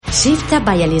Shifta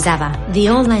by Elizaba, the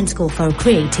online school for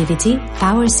creativity,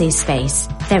 powers this space.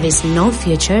 There is no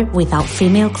future without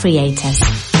female creators.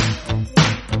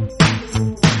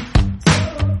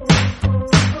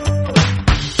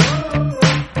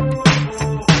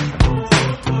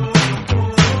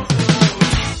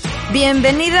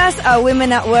 Bienvenidas a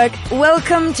Women at Work.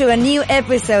 Welcome to a new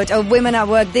episode of Women at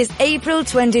Work this April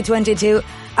 2022.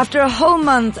 After a whole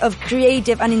month of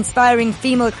creative and inspiring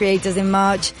female creators in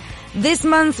March, this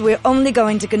month we're only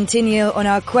going to continue on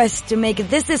our quest to make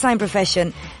this design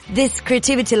profession, this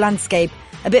creativity landscape,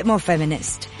 a bit more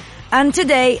feminist. And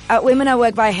today at Women at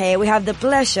Work by Hey, we have the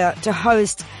pleasure to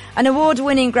host an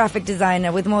award-winning graphic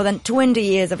designer with more than 20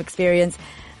 years of experience,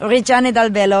 Rejane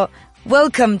Bello.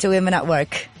 Welcome to Women at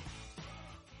Work.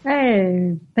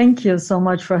 Hey, thank you so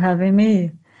much for having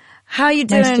me. How you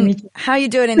doing? Nice to meet you. How you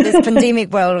doing in this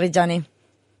pandemic world, Rejane?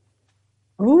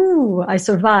 Ooh, I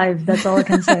survived. That's all I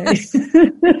can say.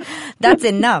 That's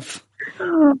enough.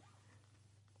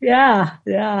 Yeah.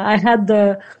 I had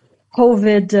the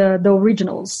COVID, the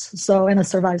originals, so and I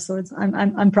survived. So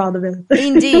I'm proud of it.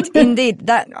 Indeed.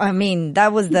 That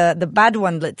was the bad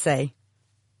one, let's say.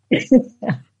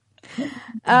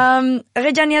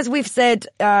 Rejane, as we've said,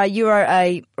 you are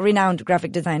a renowned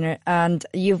graphic designer and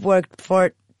you've worked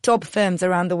for top firms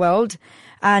around the world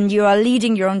and you are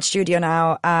leading your own studio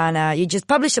now and you just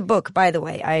published a book, by the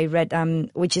way, I read,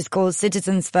 which is called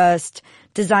Citizens First,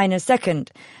 Designers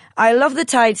Second. I love the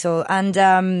title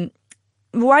and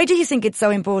why do you think it's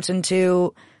so important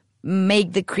to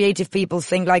make the creative people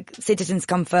think like citizens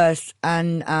come first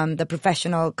and the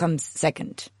professional comes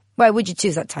second? Why would you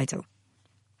choose that title?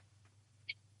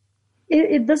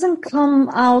 It doesn't come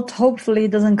out, hopefully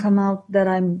it doesn't come out that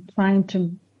I'm trying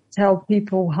to tell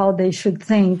people how they should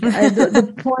think.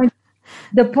 The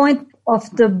point of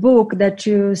the book that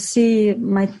you see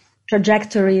my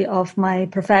trajectory of my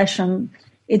profession,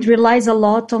 it relies a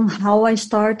lot on how I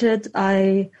started.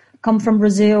 I come from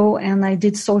Brazil and I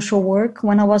did social work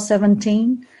when I was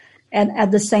 17 and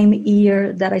at the same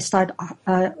year that I started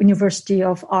University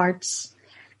of Arts.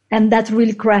 And that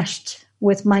really crashed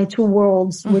with my two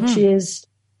worlds, which is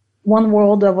one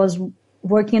world I was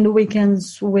working in the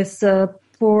weekends with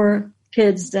poor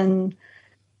kids and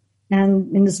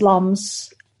in the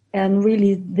slums and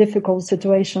really difficult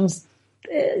situations,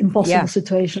 impossible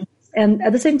situations. And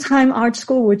at the same time, art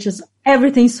school, which is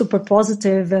everything super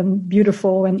positive and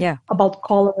beautiful and about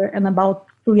color and about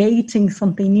creating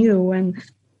something new. And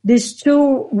these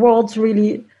two worlds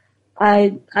really,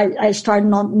 I started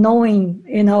not knowing,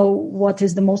 what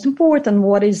is the most important,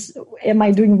 am I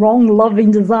doing wrong,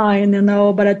 loving design,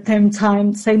 but at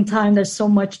the same time, there's so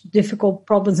much difficult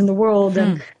problems in the world.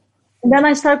 And then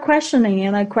I started questioning,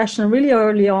 and I questioned really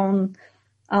early on,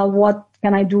 what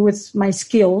can I do with my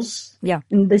skills? Yeah.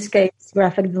 In this case,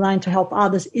 graphic design to help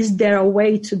others. Is there a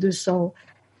way to do so?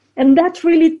 And that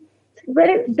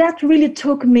really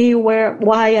took me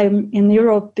why I'm in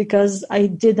Europe, because I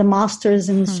did a master's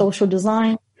in social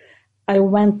design. I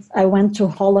went to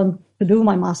Holland to do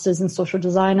my master's in social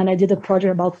design, and I did a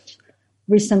project about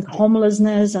recent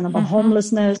homelessness and about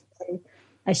homelessness.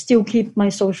 I still keep my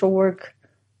social work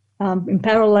in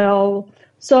parallel.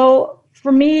 So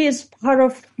for me, it's part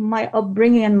of my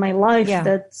upbringing and my life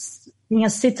that being a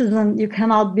citizen, you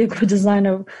cannot be a good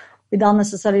designer without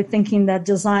necessarily thinking that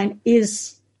design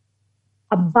is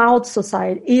about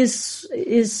society,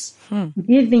 is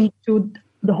giving to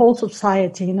the whole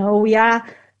society. We are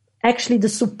actually the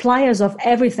suppliers of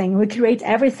everything. We create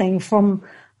everything from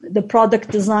the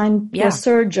product design to a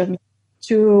surgeon,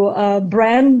 to a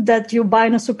brand that you buy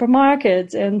in a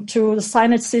supermarket, and to the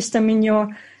signage system in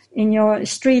your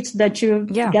streets that you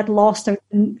get lost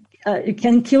and you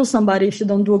can kill somebody if you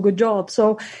don't do a good job.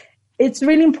 So it's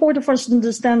really important for us to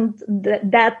understand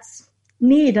that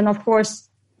need. And of course,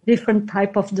 different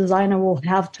type of designer will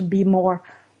have to be more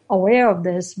aware of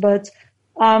this, but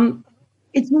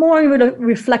it's more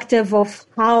reflective of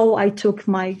how I took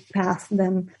my path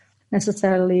than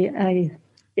necessarily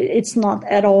it's not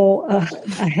at all a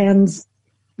hands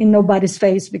in nobody's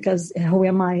face, because who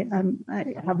am I?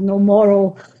 I have no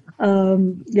moral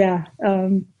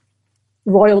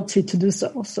royalty to do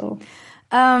so. So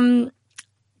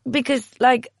because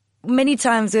like many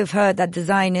times we've heard that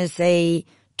design is a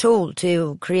tool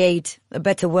to create a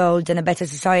better world and a better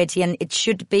society, and it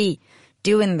should be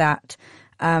doing that,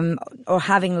 or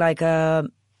having like a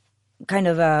kind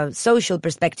of a social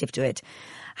perspective to it.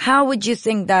 How would you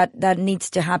think that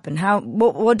needs to happen?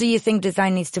 What do you think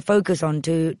design needs to focus on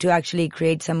to actually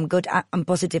create some good and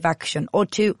positive action, or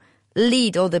to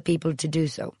lead other people to do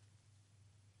so?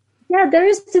 Yeah, there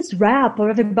is this rap of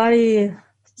everybody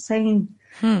saying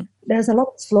there's a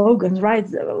lot of slogans, right?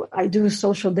 I do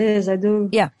social this, I do.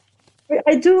 Yeah.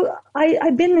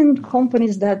 I've been in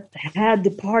companies that had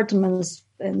departments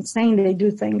and saying they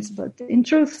do things, but in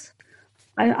truth,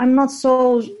 I'm not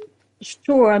so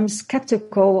sure. I'm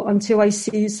skeptical until I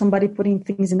see somebody putting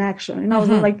things in action. You know,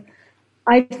 like,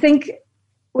 I think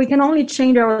we can only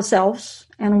change ourselves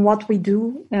and what we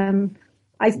do. And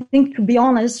I think, to be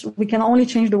honest, we can only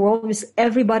change the world if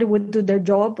everybody would do their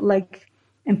job, like,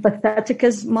 empathetic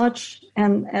as much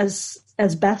and as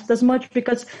best as much,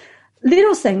 because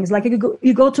little things, like,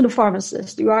 you go to the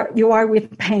pharmacist, you are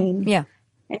with pain. Yeah.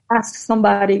 And ask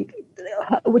somebody,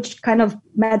 which kind of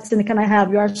medicine can I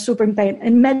have? You are super in pain.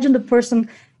 Imagine the person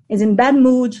is in bad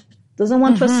mood, doesn't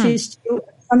want to assist you.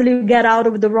 Suddenly you get out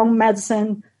of the wrong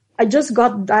medicine. I just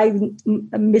got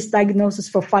misdiagnosis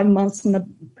for 5 months in the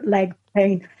leg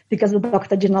pain because the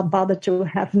doctor did not bother to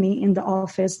have me in the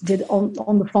office, did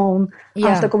on the phone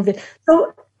after COVID.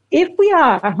 So if we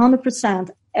are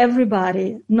 100%,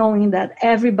 everybody knowing that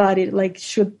everybody, like,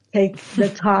 should take the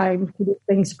time to do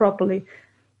things properly,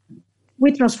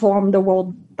 we transform the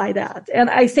world by that. And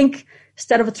I think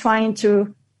instead of trying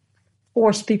to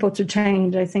force people to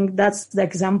change, I think that's the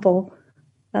example.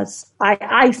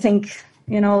 I think,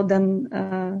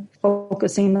 then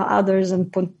focusing on others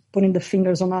and putting the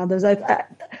fingers on others.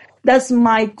 That's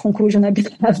my conclusion I've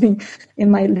been having in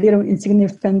my little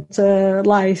insignificant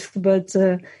life. But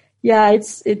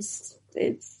it's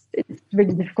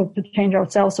really difficult to change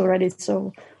ourselves already.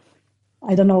 So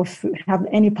I don't know if we have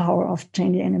any power of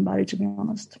changing anybody, to be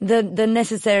honest. The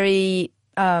necessary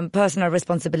personal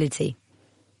responsibility.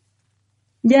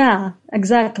 Yeah,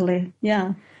 exactly.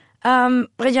 Yeah.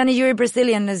 Rejane, you're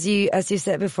Brazilian, as you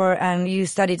said before, and you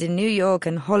studied in New York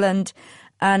and Holland,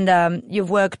 and you've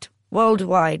worked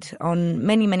worldwide on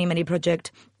many, many, many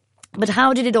projects. But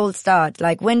how did it all start?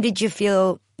 Like, when did you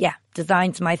feel,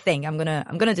 design's my thing? I'm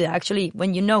gonna do it. Actually,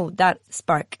 when that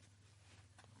spark.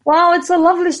 Well, it's a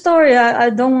lovely story. I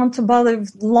don't want to bother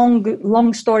with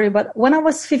long story, but when I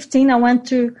was 15, I went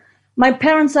to, my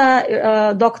parents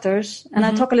are doctors, and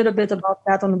I talk a little bit about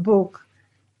that on the book.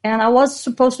 And I was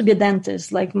supposed to be a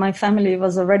dentist. Like, my family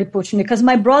was already pushing me because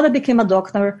my brother became a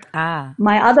doctor.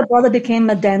 My other brother became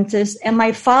a dentist, and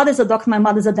my father's a doctor. My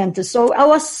mother's a dentist. So I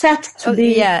was set to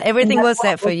be. Yeah, everything was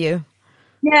set for you.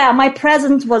 Yeah, my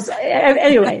present was,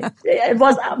 anyway, it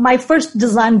was my first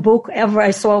design book ever I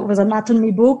saw was an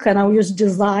anatomy book, and I used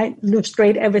design,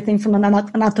 illustrate everything from an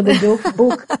anatomy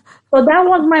book. So that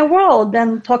was my world,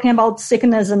 then talking about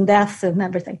sickness and death and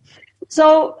everything.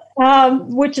 So,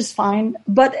 which is fine.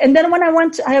 And then when I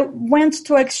went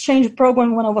to exchange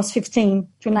program when I was 15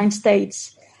 to United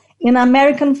States in an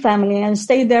American family and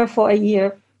stayed there for a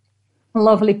year.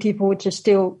 Lovely people, which is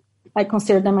still, I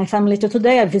consider them my family to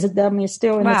today. I visit them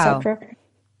still, and etc.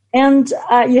 And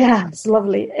it's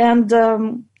lovely. And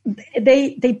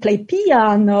they play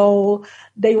piano.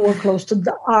 They were close to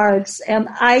the arts, and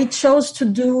I chose to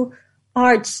do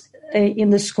arts in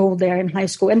the school there in high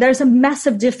school. And there's a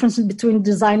massive difference between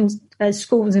design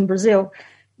schools in Brazil.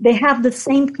 They have the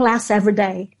same class every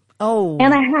day. Oh,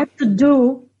 and I had to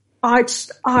do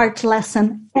art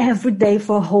lesson every day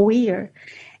for a whole year.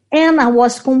 And I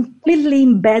was completely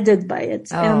embedded by it.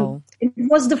 Oh. And it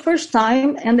was the first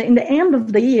time. And in the end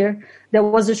of the year, there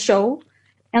was a show,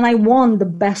 and I won the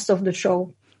best of the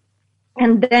show.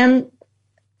 And then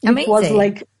it was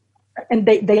like, and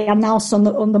they announced on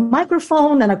the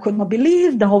microphone, and I could not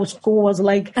believe. The whole school was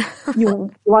like, you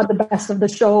are the best of the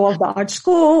show of the art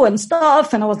school and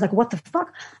stuff. And I was like, what the fuck?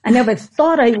 I never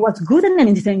thought I was good in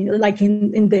anything like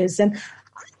in this. And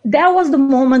that was the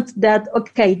moment that,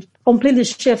 completely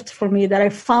shift for me, that I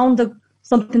found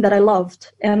something that I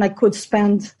loved, and I could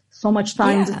spend so much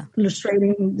time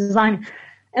illustrating, designing.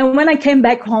 And when I came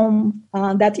back home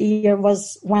that year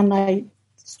was when I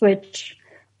switched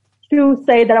to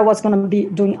say that I was going to be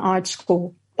doing art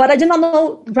school. But I did not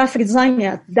know graphic design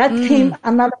yet. That came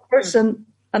another person,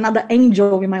 another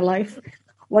angel in my life,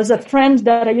 was a friend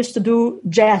that I used to do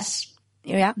jazz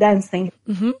dancing.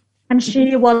 Mm-hmm. And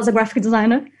she was a graphic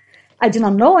designer. I did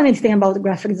not know anything about the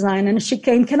graphic design. And she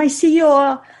came, can I see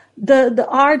the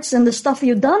arts and the stuff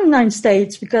you've done in the United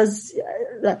States? Because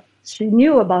she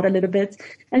knew about it a little bit.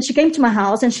 And she came to my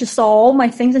house and she saw all my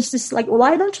things. And she's like,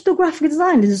 why don't you do graphic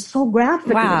design? This is so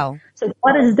graphic. Wow. So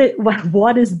what is this?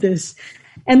 What is this?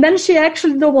 And then she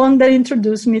actually the one that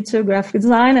introduced me to graphic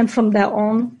design. And from that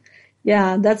on,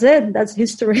 that's it. That's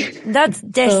history. That's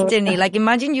destiny. Like,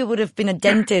 imagine you would have been a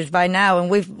dentist by now, and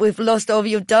we've lost all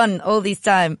you've done all this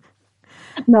time.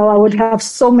 No, I would have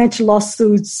so much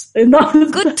lawsuits.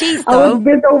 Good teeth, I though. would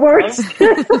be the worst.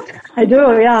 I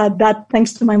do, yeah. That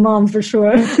thanks to my mom for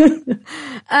sure.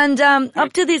 And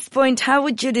up to this point, how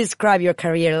would you describe your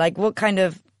career? Like, what kind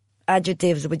of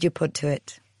adjectives would you put to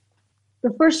it?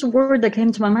 The first word that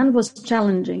came to my mind was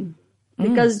challenging,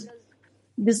 because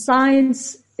the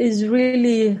science is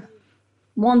really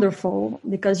wonderful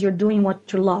because you're doing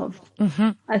what you love.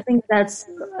 I think that's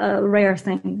a rare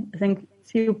thing. I think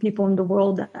few people in the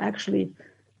world that actually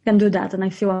can do that, and I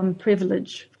feel I'm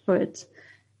privileged for it.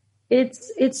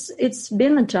 It's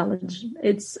been a challenge.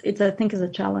 It's I think is a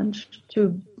challenge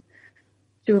to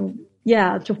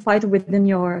fight within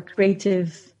your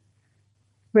creative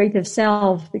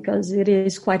self, because it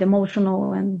is quite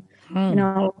emotional, and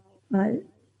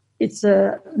it's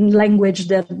a language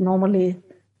that normally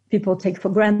people take for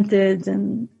granted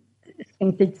and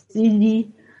think it's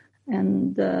easy,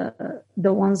 and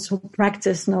the ones who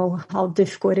practice know how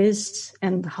difficult it is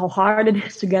and how hard it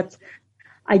is to get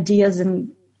ideas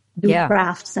and do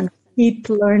crafts and keep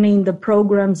learning the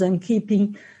programs and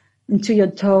keeping into your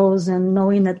toes and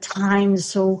knowing that time is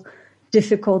so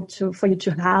difficult for you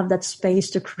to have that space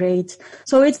to create.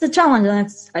 So it's a challenge, and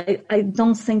I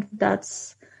don't think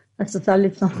that's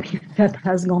necessarily something that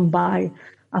has gone by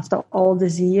after all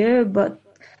this year. But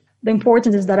the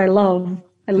important is that I love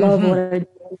what I do.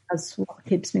 That's what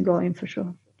keeps me going for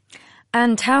sure.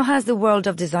 And how has the world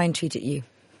of design treated you?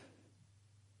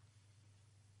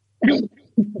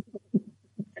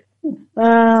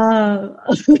 Oh,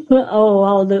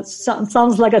 wow, that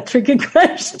sounds like a tricky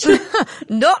question.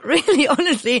 Not really,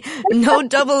 honestly. No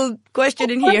double question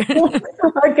in here.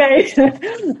 Okay.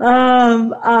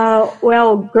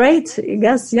 Well, great. I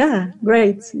guess, yeah,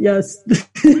 great. Yes.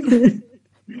 I'm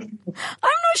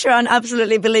not sure I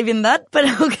absolutely believe in that, but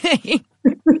okay.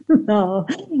 No.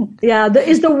 Yeah, there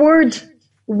is the word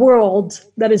world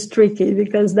that is tricky,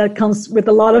 because that comes with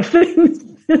a lot of things.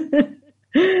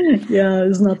 Yeah,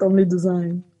 it's not only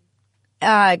design.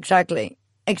 Exactly.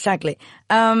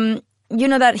 You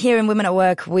know that here in Women at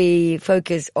Work, we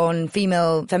focus on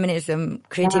female feminism,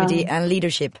 creativity, and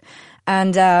leadership.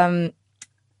 And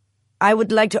I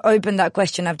would like to open that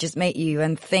question I've just made you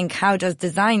and think, how do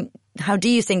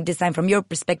you think design, from your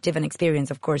perspective and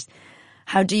experience, of course,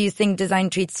 how do you think design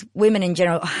treats women in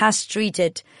general, has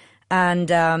treated, and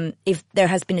if there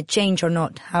has been a change or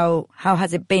not? How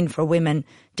has it been for women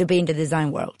to be in the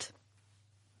design world?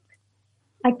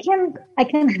 I can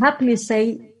happily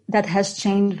say that has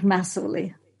changed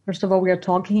massively. First of all, we are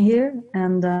talking here,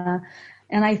 and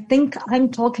I think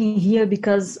I'm talking here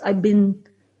because I've been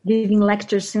giving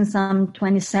lectures since I'm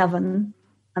 27.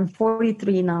 I'm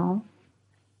 43 now,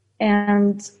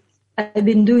 and I've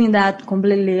been doing that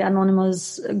completely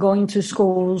anonymous, going to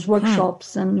schools,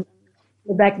 workshops, and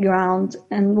the background.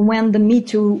 And when the Me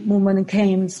Too movement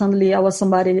came, suddenly I was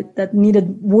somebody that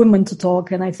needed women to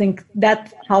talk. And I think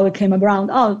that's how it came around.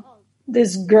 Oh,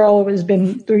 this girl has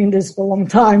been doing this for a long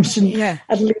time. She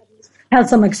at least had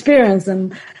some experience.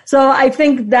 And so I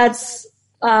think that's,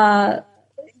 for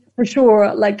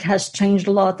sure, like, has changed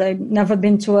a lot. I've never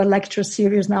been to a lecture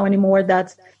series now anymore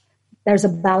that there's a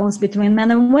balance between men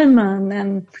and women.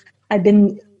 And I've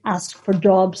been asked for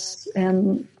jobs,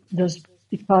 and just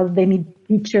because they need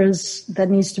teachers that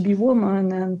needs to be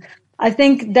women. And I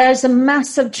think there's a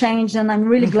massive change, and I'm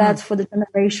really glad for the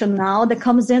generation now that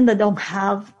comes in that don't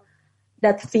have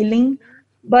that feeling.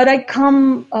 But I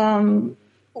come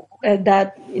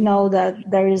that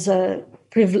there is a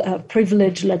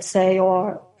privilege, let's say,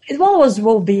 or it always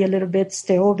will be a little bit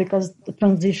still, because the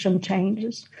transition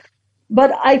changes.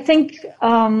 But I think,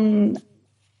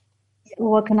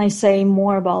 what can I say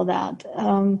more about that?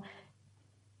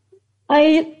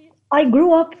 I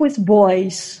grew up with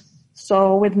boys,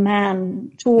 so with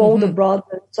men, two older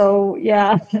brothers. So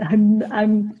yeah, I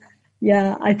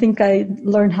think I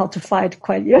learned how to fight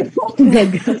quite young. I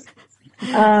guess.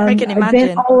 I can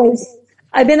imagine.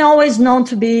 I've been always known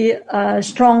to be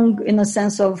strong, in a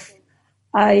sense of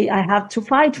I had to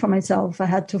fight for myself. I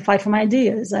had to fight for my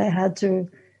ideas. I had to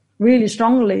really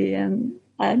strongly, and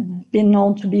I've been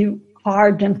known to be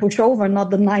hard and push over, not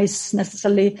the nice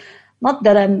necessarily. Not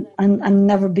that I'm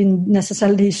never been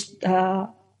necessarily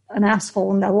an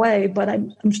asshole in that way, but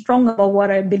I'm strong about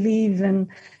what I believe, and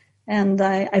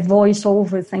I voice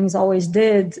over things, always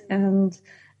did, and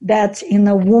that in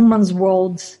a woman's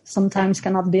world sometimes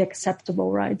cannot be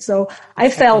acceptable, right? So I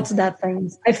felt that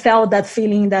thing. I felt that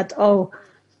feeling that, oh,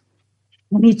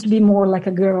 I need to be more like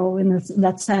a girl in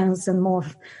that sense, and more.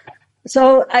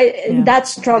 So that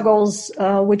struggles,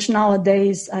 which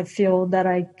nowadays I feel that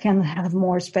I can have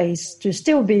more space to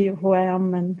still be who I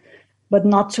am, and but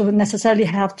not to necessarily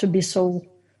have to be so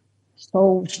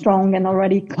strong and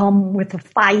already come with a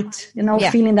fight,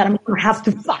 feeling that I'm going to have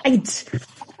to fight.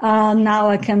 Now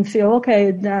I can feel, okay,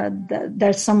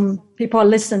 there's some people are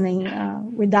listening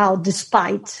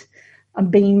despite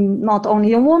being not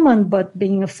only a woman, but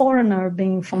being a foreigner,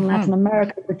 being from Latin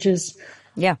America, which is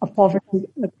a poverty,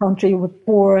 a country with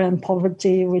poor and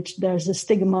poverty, which there's a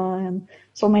stigma and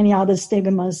so many other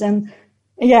stigmas. And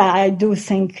I do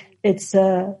think it's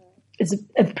a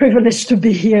privilege to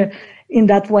be here in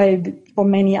that way for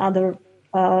many other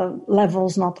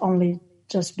levels, not only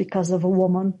just because of a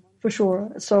woman, for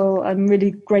sure. So I'm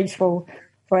really grateful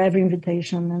for every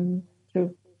invitation and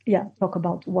to talk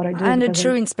about what I do. And a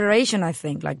true inspiration, I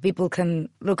think. Like, people can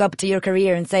look up to your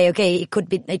career and say, okay, it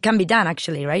can be done,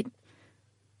 actually, right?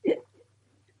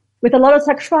 With a lot of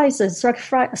sacrifices,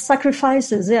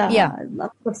 yeah.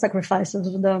 Lots of sacrifices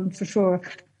with them, for sure.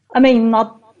 I mean,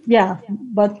 but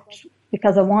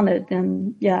because I wanted,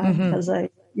 and because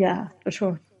for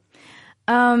sure.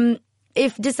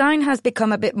 If design has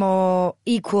become a bit more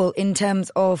equal in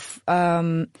terms of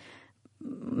men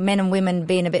and women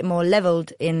being a bit more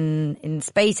leveled in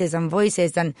spaces and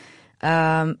voices, and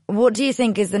what do you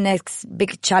think is the next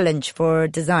big challenge for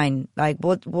design? Like,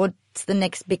 what's the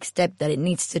next big step that it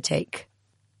needs to take?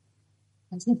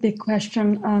 That's a big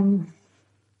question.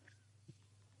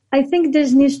 I think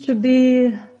this needs to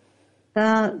be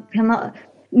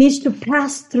needs to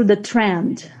pass through the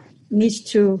trend. Needs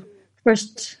to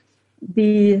first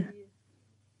be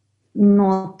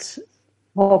not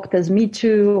talked as Me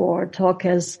Too or talk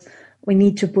as we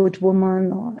need to put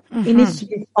women, or it needs to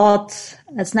be thought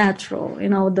as natural,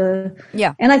 And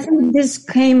I think this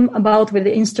came about with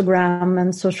the Instagram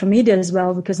and social media as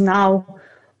well, because now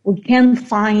we can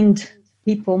find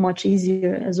people much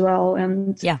easier as well,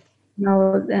 and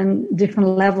and different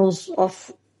levels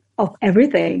of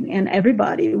everything and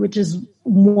everybody, which is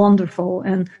wonderful.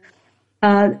 And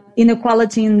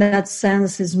inequality in that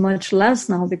sense is much less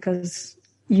now, because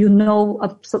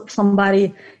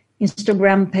somebody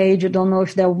Instagram page, you don't know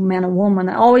if they're a man or woman.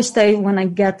 I always say, when I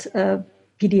get a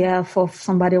PDF of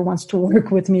somebody who wants to work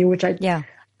with me, which my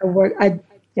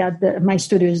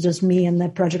studio is just me and the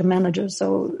project manager,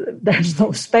 so there's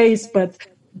no space, but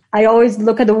I always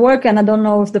look at the work and I don't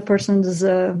know if the person's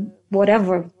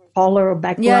whatever color or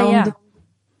background.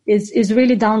 Is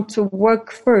really down to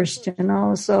work first,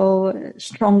 so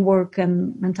strong work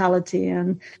and mentality.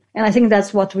 And I think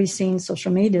that's what we see in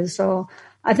social media. So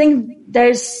I think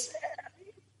there's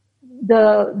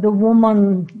the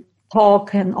woman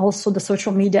talk, and also the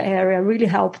social media area really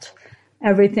helped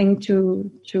everything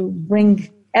to bring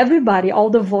everybody, all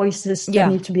the voices that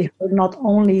need to be heard, not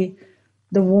only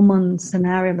the woman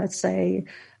scenario, let's say,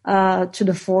 to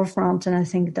the forefront. And I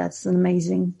think that's an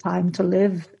amazing time to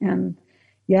live. And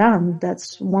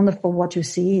that's wonderful what you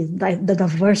see, the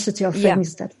diversity of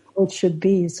things that it should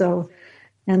be. So,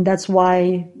 and that's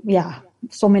why,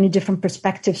 so many different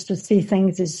perspectives to see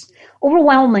things is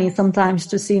overwhelming sometimes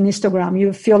to see on Instagram.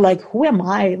 You feel like, who am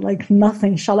I? Like,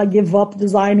 nothing. Shall I give up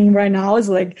designing right now? It's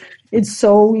like, it's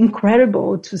so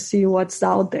incredible to see what's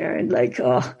out there. And like,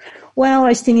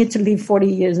 I still need to live 40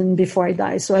 years and before I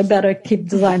die. So I better keep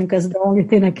designing, because the only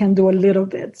thing I can do a little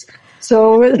bit.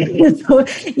 So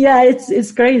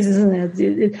it's crazy, isn't it?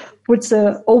 It puts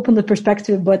open the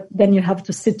perspective, but then you have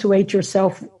to situate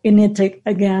yourself in it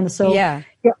again. So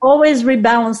you're always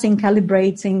rebalancing,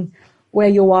 calibrating where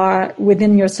you are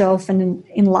within yourself and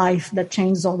in life that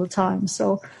changes all the time.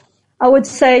 So I would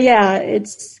say,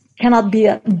 it cannot be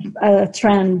a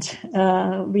trend.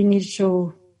 We need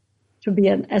to be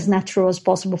as natural as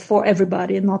possible for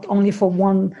everybody, not only for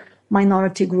one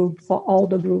minority group, for all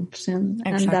the groups. And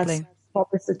that's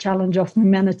always the challenge of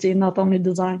humanity, not only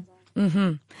design.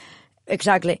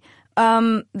 Exactly.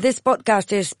 This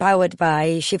podcast is powered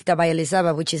by Shifta by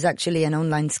Elisaba, which is actually an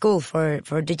online school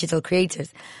for digital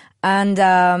creators. And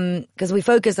because we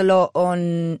focus a lot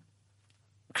on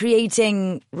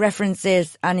creating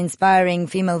references and inspiring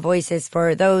female voices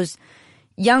for those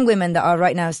young women that are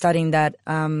right now studying that.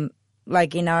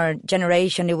 Like in our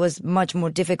generation, it was much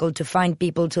more difficult to find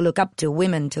people to look up to,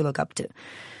 women to look up to.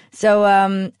 So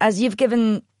as you've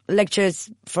given lectures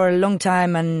for a long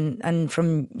time and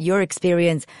from your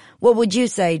experience, what would you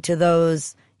say to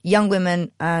those young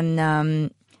women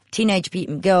and teenage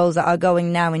girls that are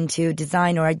going now into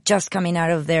design or are just coming out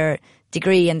of their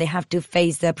degree and they have to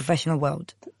face the professional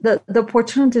world? The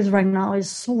opportunities right now is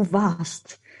so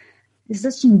vast. It's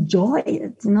just enjoy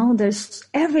it. There's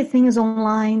everything is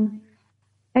online.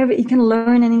 You can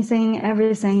learn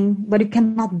everything, but you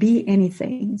cannot be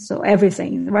anything. So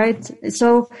everything, right?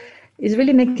 So it's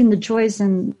really making the choice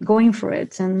and going for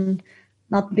it. And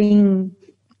not being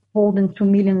pulled into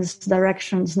millions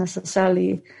directions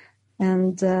necessarily,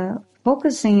 and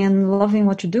focusing and loving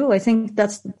what you do. I think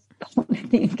that's the only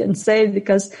thing I can say,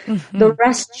 because the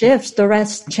rest shifts, the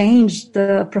rest change,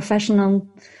 the professional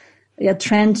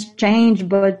trends change,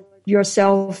 but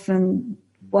yourself and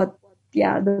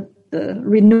the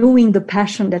renewing the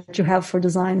passion that you have for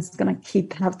design is going to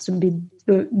have to be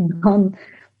done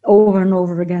over and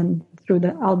over again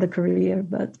throughout the career.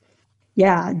 But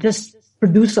just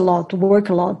produce a lot, work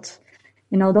a lot.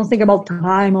 Don't think about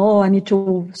time. Oh, I need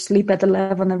to sleep at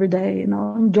 11 every day.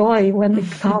 Enjoy when it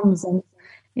comes, and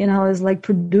it's like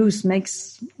produce,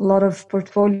 makes a lot of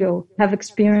portfolio, have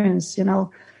experience.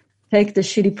 Take the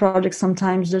shitty projects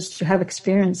sometimes just to have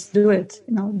experience. Do it.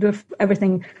 Do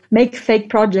everything. Make fake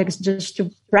projects just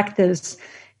to practice.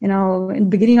 In the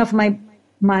beginning of my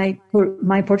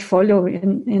portfolio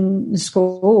in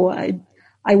school,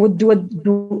 I would do a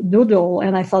doodle,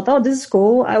 and I thought, oh, this is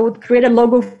cool. I would create a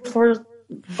logo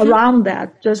around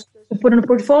that, just to put in a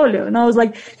portfolio. And I was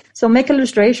like, so make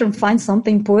illustration, find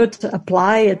something,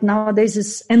 apply it. Nowadays,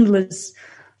 it's endless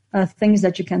things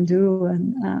that you can do,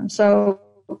 and so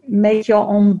make your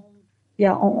own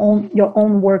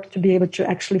work to be able to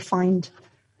actually find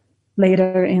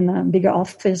later in a bigger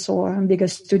office or a bigger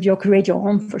studio. Create your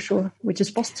own, for sure, which is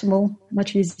possible,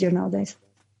 much easier nowadays.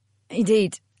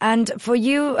 Indeed. And for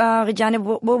you, Rejane,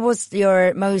 what was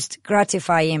your most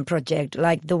gratifying project?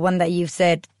 Like the one that you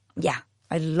said, yeah,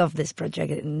 I love this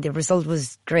project, and the result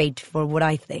was great for what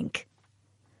I think.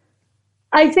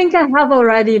 I think I have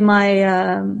already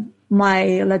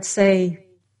let's say,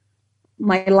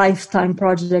 my lifetime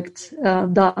project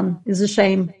done. It's a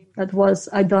shame that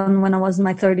I done when I was in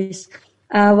my 30s.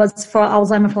 Was for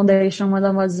Alzheimer Foundation when I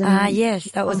was in... yes,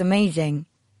 that was amazing.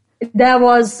 That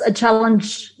was a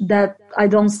challenge that I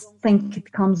don't think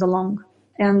it comes along.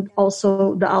 And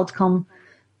also the outcome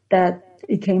that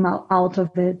it came out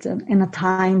of it, and in a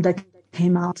time that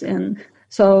came out. And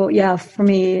so, for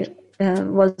me,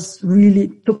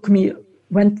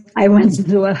 when I went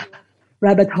into a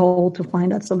rabbit hole to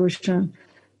find that solution,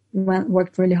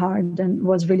 worked really hard and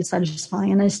was really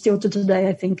satisfying. And I still, to today,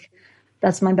 I think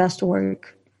that's my best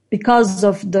work because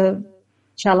of the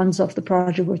challenge of the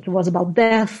project, which was about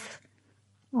death.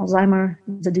 Alzheimer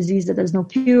is a disease that there's no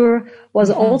cure. Was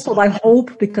also by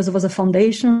hope, because it was a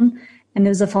foundation, and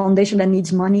it's a foundation that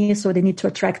needs money, so they need to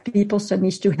attract people, so it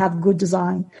needs to have good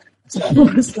design. So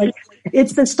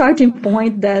it's the starting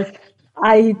point that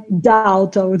I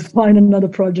doubt I would find another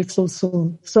project so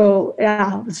soon. So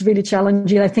it's really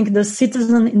challenging. I think the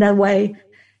citizen in that way,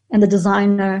 and the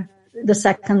designer, the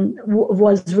second,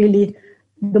 was really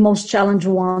the most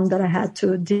challenging one that I had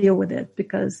to deal with it,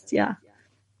 because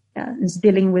it's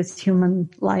dealing with human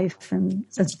life and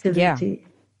sensitivity.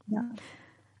 Yeah.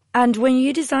 And when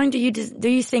you design, do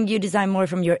you think you design more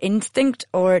from your instinct,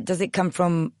 or does it come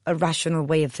from a rational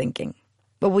way of thinking?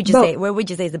 What would you say? Where would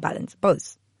you say is the balance?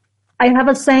 Both. I have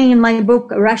a saying in my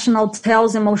book, rational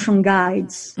tells, emotion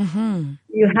guides. Mm-hmm.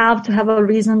 You have to have a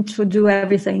reason to do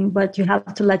everything, but you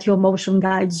have to let your emotion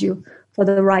guide you for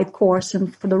the right course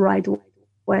and for the right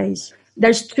ways.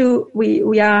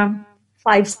 We are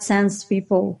 5 sense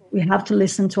people. We have to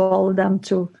listen to all of them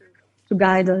to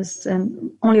guide us,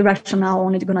 and only rationale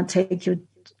only going to take you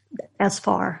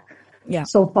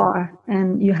so far.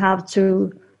 And you have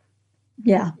to,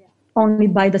 only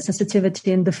by the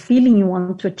sensitivity and the feeling you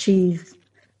want to achieve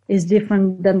is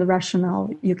different than the rationale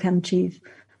you can achieve.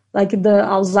 Like the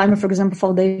Alzheimer, for example,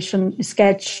 Foundation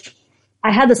sketch,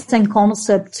 I had the same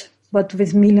concept, but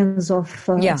with millions of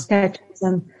sketches,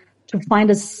 and to find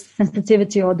the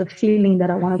sensitivity or the feeling that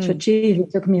I wanted to achieve,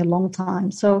 it took me a long time.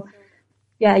 So,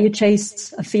 you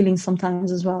chase a feeling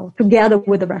sometimes as well, together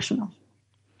with the rationale.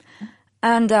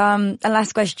 And a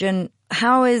last question,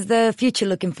 how is the future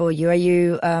looking for you? Are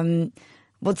you,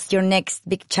 what's your next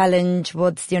big challenge?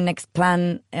 What's your next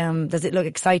plan? Does it look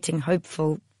exciting,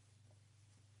 hopeful?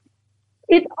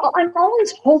 I'm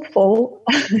always hopeful.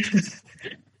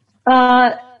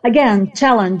 Again,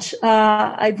 challenge.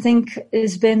 I think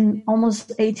it's been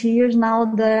almost 80 years now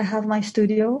that I have my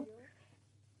studio.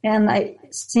 And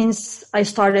since I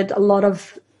started, a lot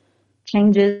of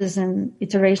changes and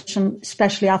iteration,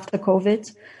 especially after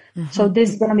COVID. Mm-hmm. So this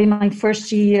is going to be my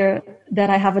first year that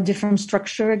I have a different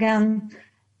structure again.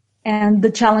 And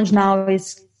the challenge now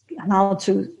is how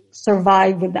to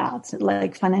survive with that,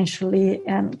 like financially,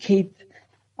 and keep,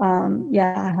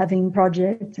 having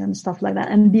projects and stuff like that,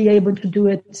 and be able to do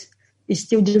it is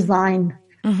still design.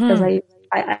 Because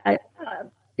I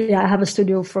have a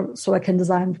studio so I can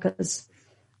design, because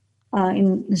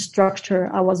in the structure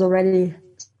I was already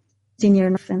senior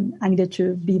enough and I needed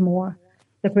to be more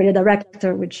the creative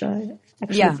director, which I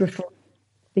actually prefer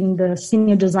being the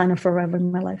senior designer forever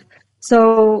in my life.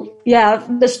 So yeah,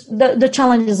 the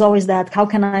challenge is always that, how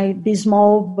can I be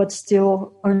small but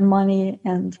still earn money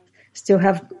and still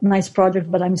have nice projects,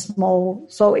 but I'm small.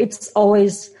 So it's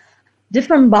always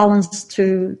different balance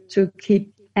to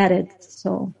keep at it.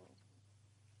 So,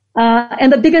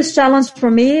 and the biggest challenge for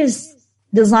me is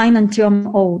design until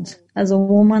I'm old as a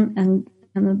woman and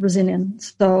a Brazilian.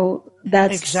 So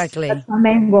that's my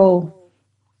main goal.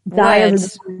 I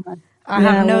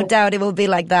have no doubt it will be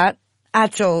like that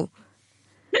at all.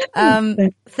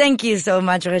 Thank you so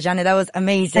much, Rejane. That was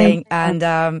amazing and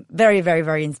very, very,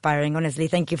 very inspiring. Honestly,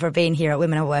 thank you for being here at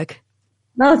Women at Work.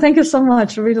 No, thank you so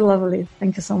much. Really lovely.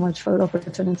 Thank you so much for the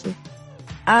opportunity.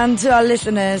 And to our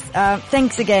listeners,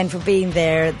 thanks again for being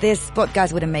there. This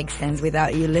podcast wouldn't make sense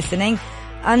without you listening.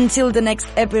 Until the next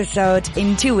episode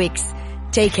in 2 weeks,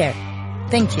 take care.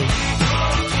 Thank you.